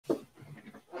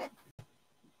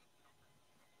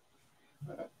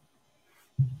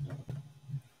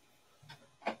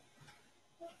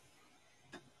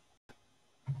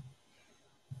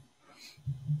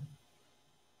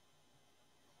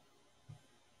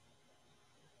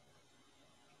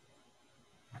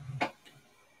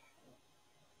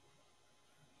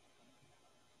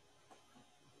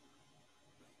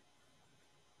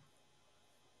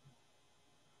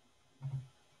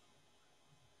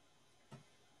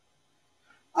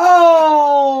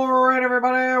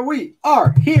we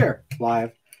are here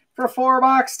live for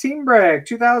 4-box team break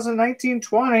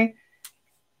 2019-20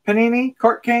 Panini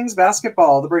Court Kings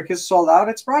basketball. The break is sold out.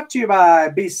 It's brought to you by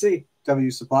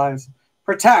BCW Supplies.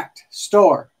 Protect,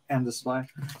 store, and display.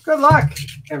 Good luck,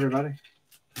 everybody.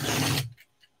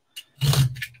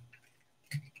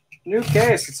 New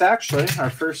case. It's actually our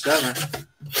first ever.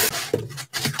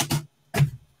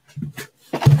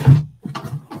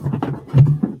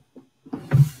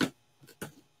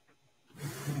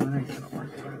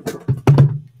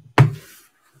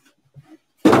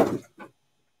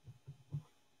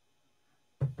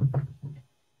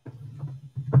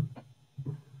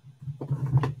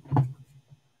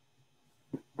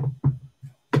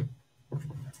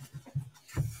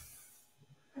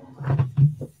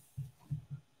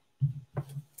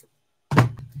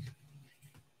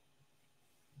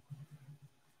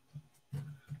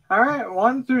 All right,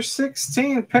 1 through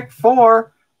 16, pick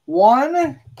 4.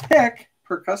 1 pick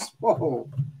per customer. Whoa,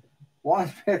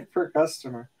 1 pick per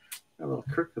customer. Got a little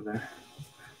crooked there.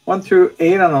 1 through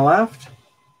 8 on the left.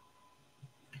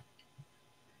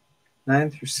 9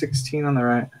 through 16 on the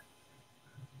right.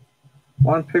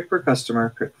 1 pick per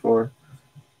customer, pick 4.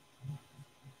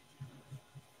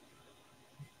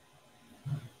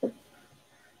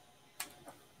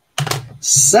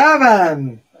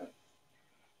 Seven.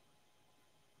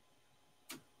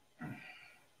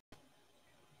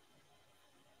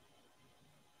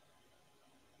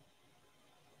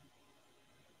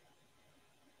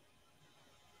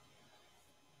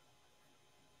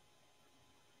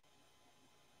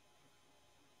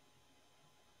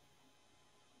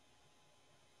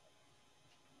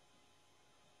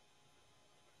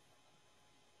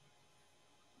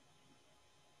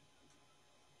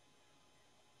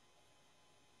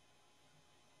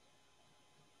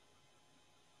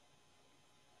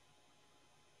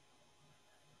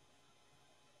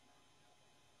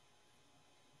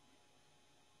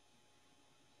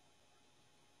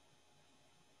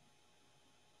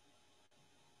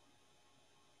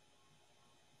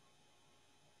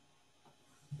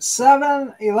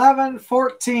 Seven, 11,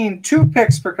 14. 2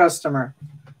 picks per customer.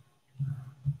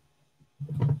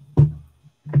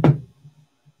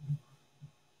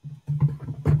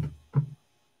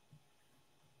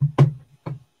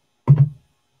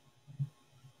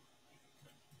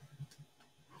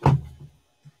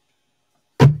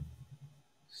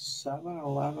 Seven,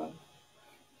 11,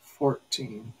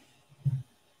 14.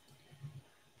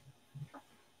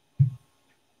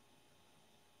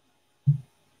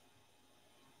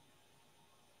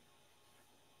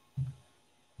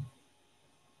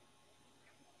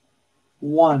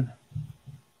 One.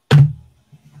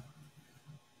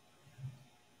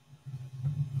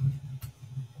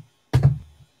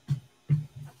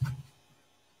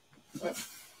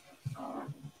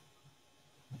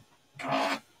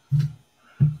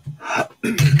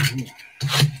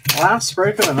 Last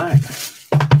break of the night.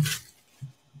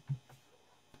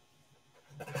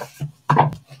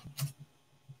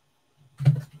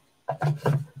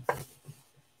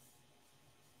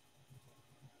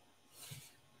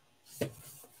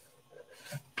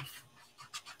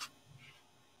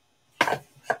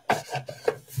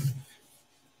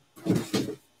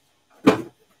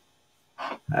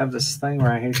 I have this thing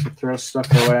where I hate to throw stuff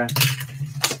away.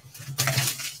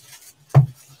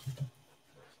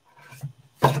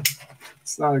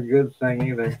 It's not a good thing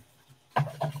either.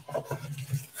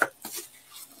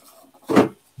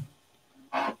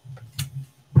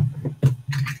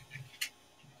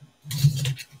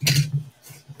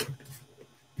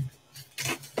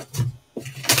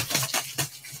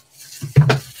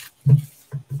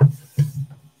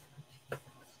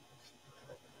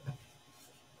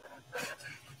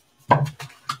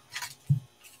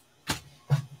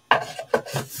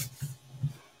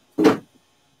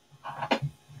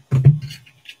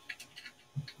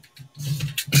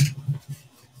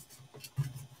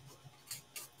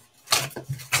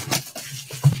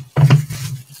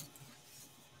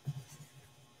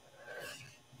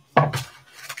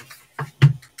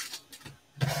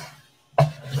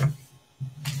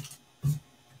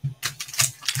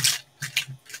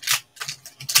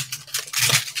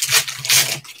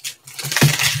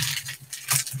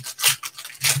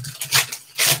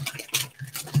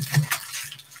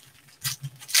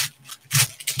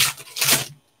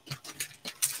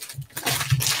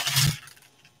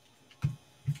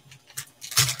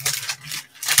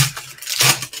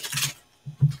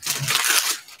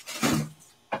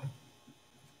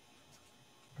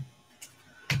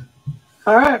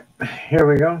 All right, here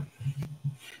we go.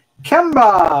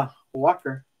 Kemba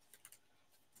Walker,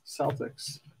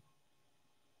 Celtics.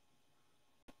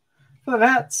 For the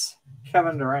Nets,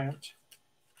 Kevin Durant.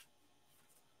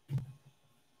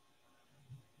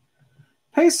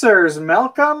 Pacers,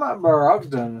 Malcolm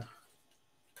Brogdon.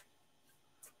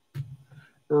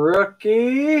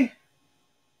 Rookie.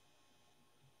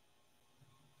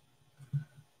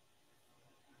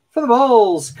 For the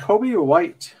Bulls, Kobe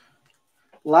White.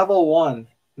 Level 1,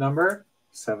 number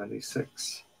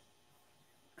 76.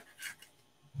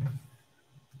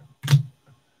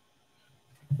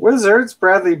 Wizards,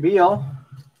 Bradley Beal.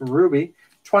 Ruby.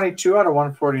 22 out of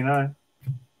 149.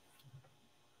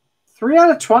 3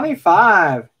 out of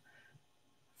 25.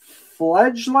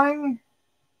 Fledgling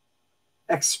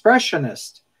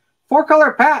Expressionist.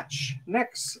 4-color patch.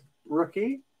 Knicks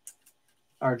rookie.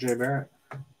 RJ Barrett.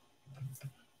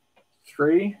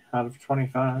 3 out of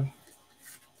 25.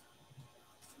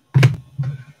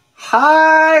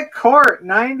 High Court.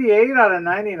 98 out of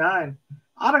 99.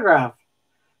 Autograph.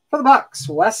 For the Bucks,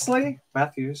 Wesley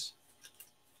Matthews.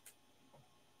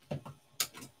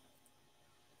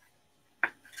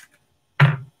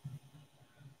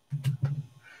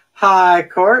 High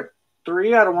Court,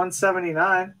 3 out of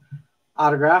 179.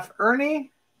 Autograph,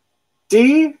 Ernie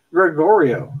D.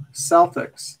 Gregorio,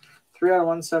 Celtics. 3 out of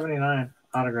 179.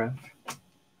 Autograph.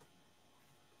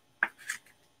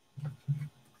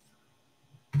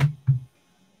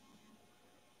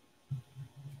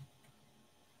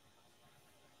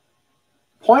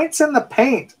 Points in the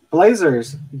paint,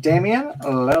 Blazers, Damian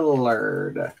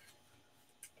Lillard.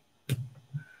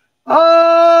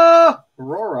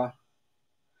 Aurora.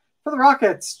 For the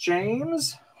Rockets,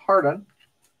 James Harden.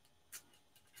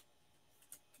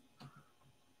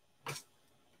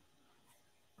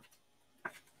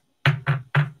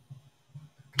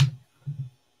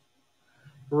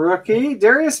 Rookie,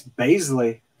 Darius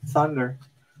Baisley, Thunder.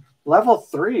 Level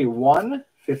 3,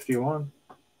 151.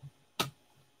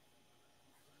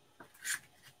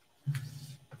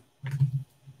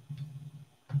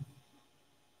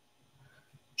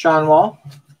 John Wall,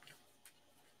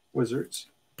 Wizards.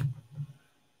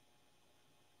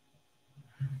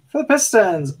 For the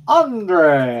Pistons,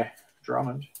 Andre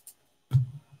Drummond.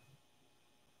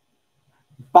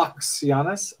 Bucks,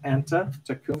 Giannis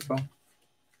Antetokounmpo.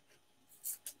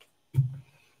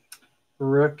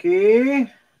 Rookie.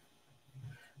 For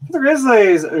the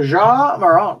Grizzlies, Ja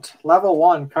Morant. Level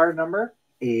 1, card number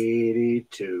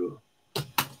 82.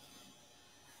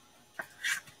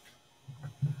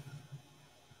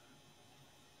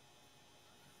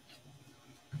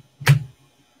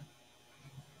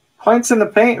 Points in the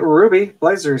paint, Ruby,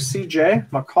 Blazers, CJ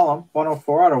McCollum,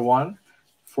 104 out of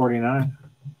 149.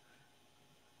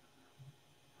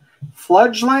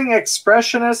 Fledgling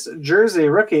Expressionist jersey,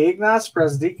 rookie, Ignas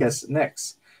Brazdeikis,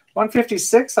 Knicks,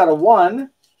 156 out of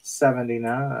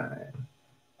 179.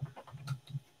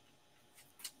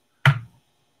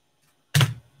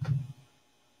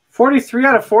 $43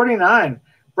 out of 49.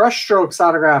 Brushstrokes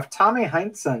autograph, Tommy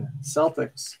Heinsohn,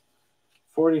 Celtics,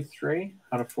 43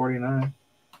 out of 49.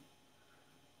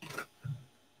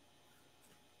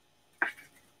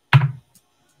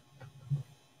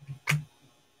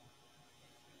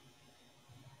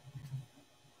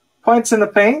 Points in the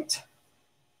paint.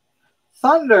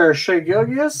 Thunder, Shai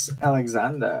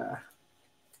Gilgeous-Alexander.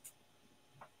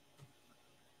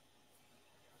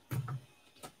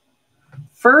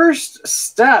 First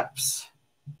Steps.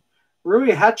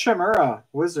 Rui Hachimura,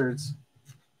 Wizards.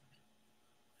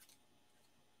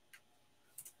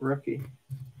 Rookie.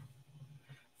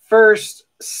 First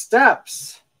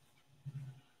Steps.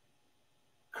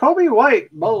 Kobe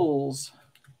White, Bulls.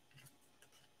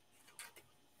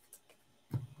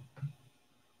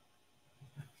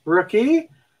 Rookie,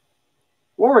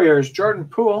 Warriors, Jordan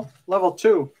Poole, level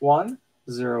 2,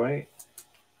 108.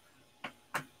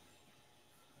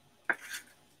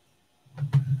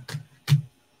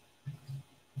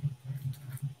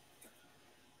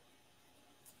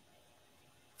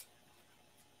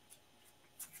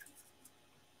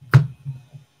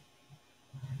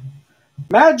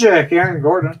 Magic, Aaron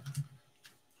Gordon.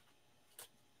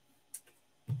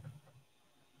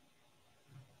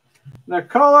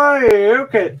 Nikola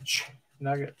Jokic,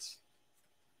 Nuggets.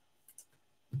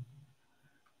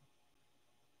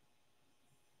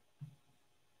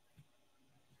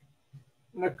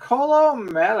 Nicolo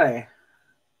Melli,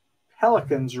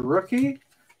 Pelicans rookie,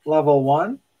 level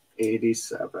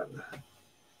 187.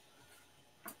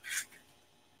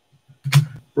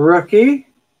 Rookie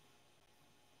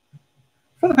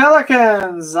for the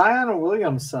Pelicans, Zion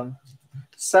Williamson,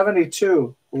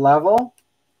 72, level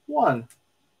 1.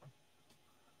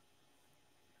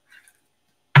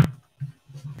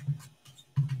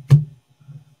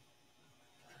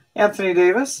 Anthony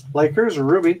Davis, Lakers,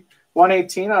 Ruby,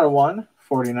 118 out of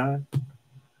 149.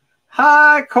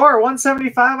 High court,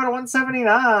 175 out of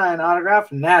 179.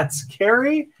 Autograph Nets.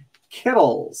 Kerry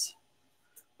Kittles.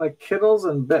 Like Kittles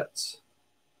and Bits.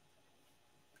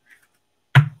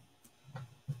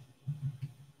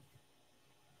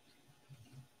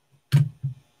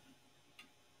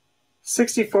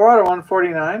 $64 out of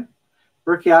 149.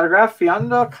 Rookie autograph,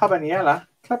 Fernando Cabanela,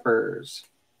 Clippers.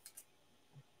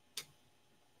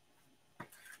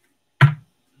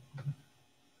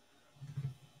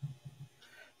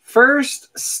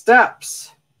 First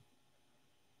Steps.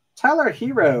 Tyler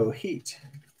Hero, Heat.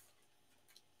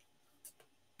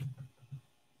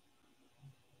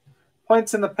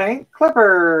 Points in the Paint,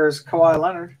 Clippers, Kawhi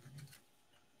Leonard.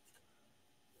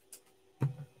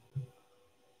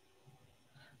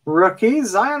 Rookie,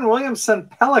 Zion Williamson,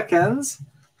 Pelicans.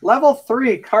 Level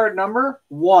 3, card number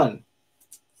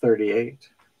 138.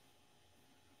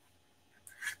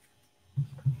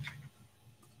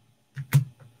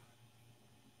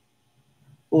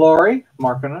 Laurie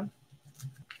Markkanen.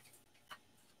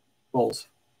 Bulls.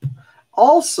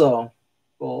 Also,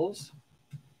 Bulls.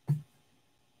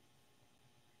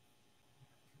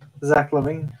 Zach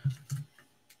LaVine.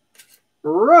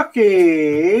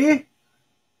 Rookie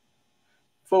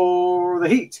for the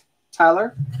Heat,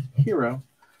 Tyler Hero.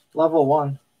 Level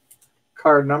 1.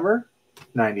 Card number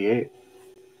 98.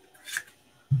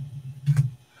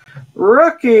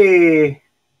 Rookie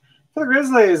for the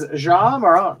Grizzlies, Ja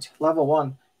Morant. Level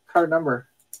 1. Card number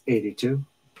 82.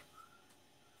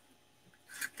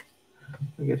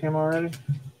 We get him already?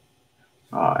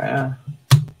 Oh, yeah.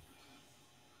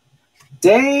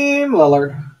 Dame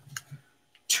Lillard.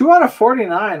 2 out of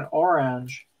 49.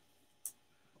 Orange.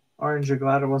 Orange, you're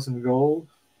glad it wasn't gold.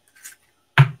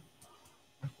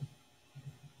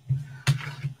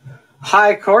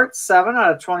 High court, 7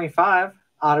 out of 25.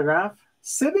 Autograph.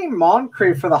 Sidney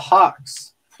Moncrief for the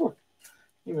Hawks. Didn't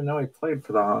even know he played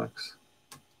for the Hawks.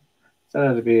 That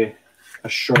had to be a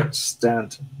short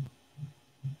stint.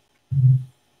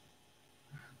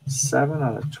 7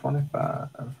 out of 25.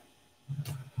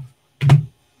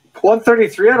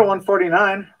 133 out of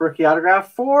 149. Rookie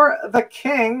autograph for the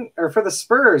King, or for the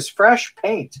Spurs. Fresh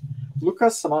paint. Luka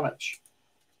Samanic.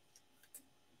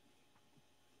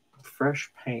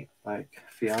 Fresh paint like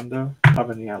Fernando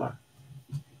Cabanela.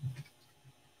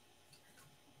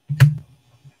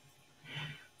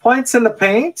 Points in the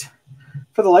Paint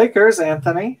for the Lakers,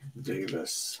 Anthony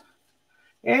Davis.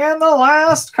 And the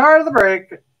last card of the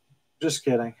break. Just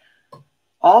kidding.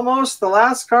 Almost the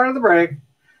last card of the break.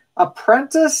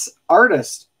 Apprentice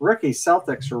Artist, Rookie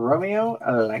Celtics, Romeo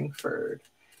Langford.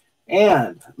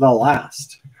 And the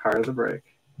last card of the break.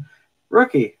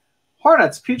 Rookie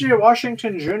Hornets, PJ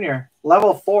Washington Jr.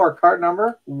 Level 4, card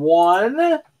number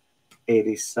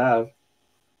 187.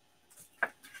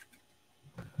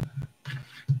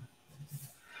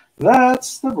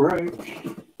 That's the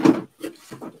break.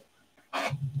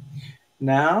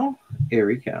 Now, a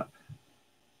recap.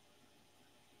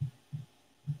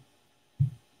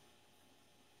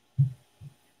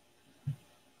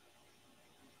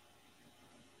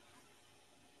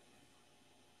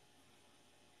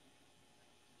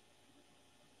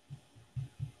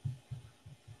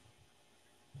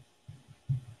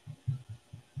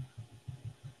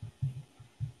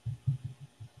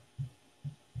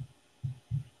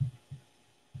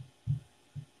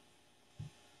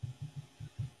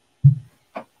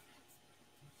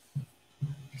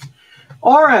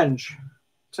 Orange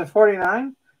to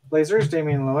 49. Blazers,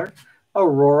 Damian Lillard.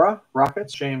 Aurora,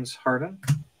 Rockets, James Harden.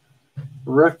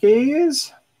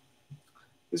 Rookies.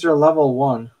 These are level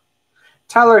 1.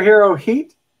 Tyler Hero,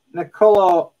 Heat.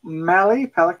 Nicola Malley,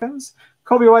 Pelicans.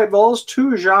 Kobe White, Bulls.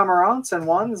 2 Ja Morants and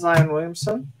 1 Zion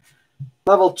Williamson.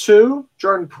 Level 2,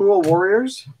 Jordan Poole,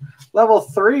 Warriors. Level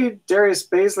 3, Darius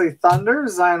Baisley, Thunder.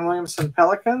 Zion Williamson,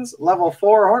 Pelicans. Level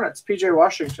 4, Hornets, PJ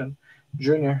Washington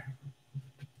Jr.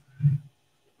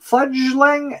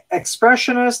 Fledgling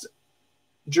Expressionist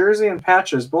jersey and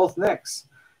patches, both Knicks.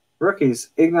 Rookies,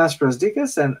 Ignas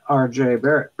Brazdeikis and R.J.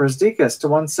 Barrett. Brazdeikis to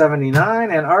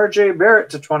 179 and R.J. Barrett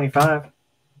to 25.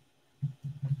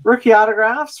 Rookie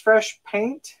autographs, fresh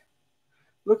paint.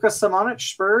 Luka Samanic,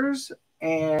 Spurs,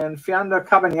 and Fernando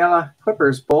Cabanela,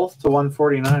 Clippers, both to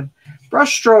 149.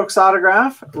 Brushstrokes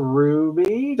autograph,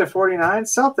 Ruby to 49.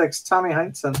 Celtics, Tommy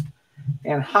Heinsohn.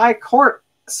 And high court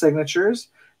signatures,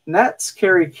 Nets,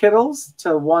 Kerry Kittles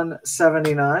to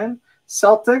 179.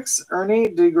 Celtics, Ernie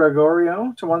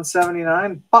DiGregorio to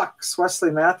 179. Bucks, Wesley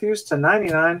Matthews to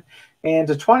 99. And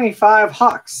to 25,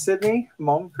 Hawks, Sidney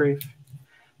Moncrief.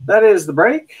 That is the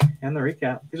break and the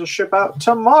recap. These will ship out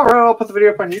tomorrow. I'll put the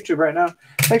video up on YouTube right now.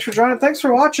 Thanks for joining. Thanks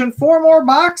for watching. 4 more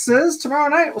boxes tomorrow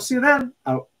night. We'll see you then.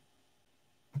 Out.